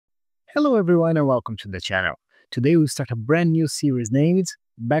Hello everyone and welcome to the channel. Today we'll start a brand new series named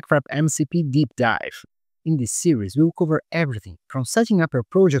Backfrap MCP Deep Dive. In this series, we will cover everything from setting up your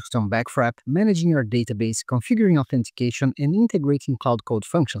project on Backfrap, managing your database, configuring authentication, and integrating Cloud Code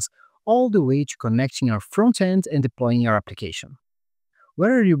functions, all the way to connecting your front end and deploying your application.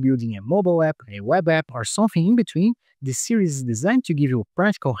 Whether you're building a mobile app, a web app, or something in between, this series is designed to give you a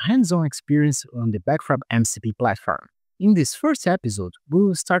practical hands-on experience on the Backfrap MCP platform. In this first episode, we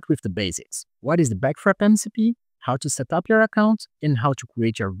will start with the basics. What is the Backfrap MCP, how to set up your account, and how to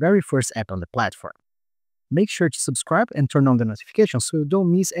create your very first app on the platform. Make sure to subscribe and turn on the notifications so you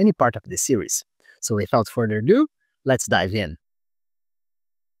don't miss any part of this series. So without further ado, let's dive in.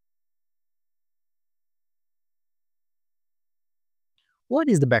 What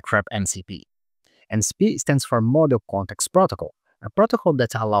is the Backfrap MCP? MCP stands for Model Context Protocol, a protocol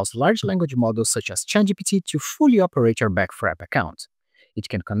that allows large language models such as ChatGPT to fully operate your Backfrap account. It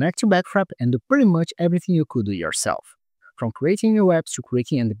can connect to Backfrap and do pretty much everything you could do yourself, from creating new apps to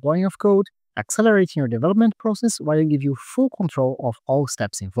creating and deploying of code, accelerating your development process while it gives you full control of all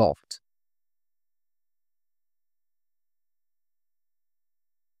steps involved.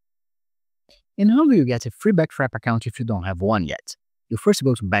 And how do you get a free Backfrap account if you don't have one yet? You first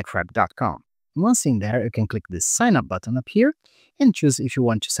go to backfrap.com. Once in there, you can click the sign up button up here and choose if you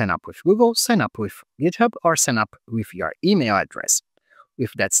want to sign up with Google, sign up with GitHub, or sign up with your email address.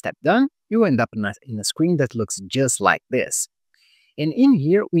 With that step done, you end up in a screen that looks just like this. And in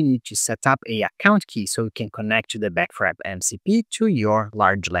here, we need to set up an account key so you can connect to the Backfrap MCP to your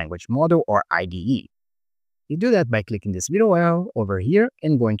large language model or IDE. You do that by clicking this little arrow over here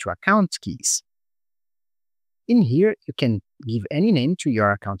and going to Account Keys. In here, you can give any name to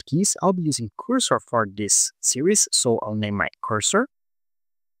your account keys. I'll be using cursor for this series, so I'll name my cursor.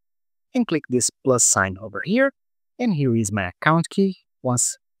 And click this plus sign over here. And here is my account key.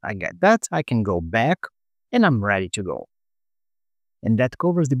 Once I get that, I can go back and I'm ready to go. And that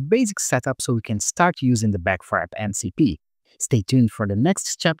covers the basic setup so we can start using the Backfrap MCP. Stay tuned for the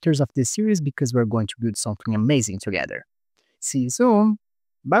next chapters of this series because we're going to build something amazing together. See you soon.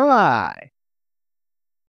 Bye-bye.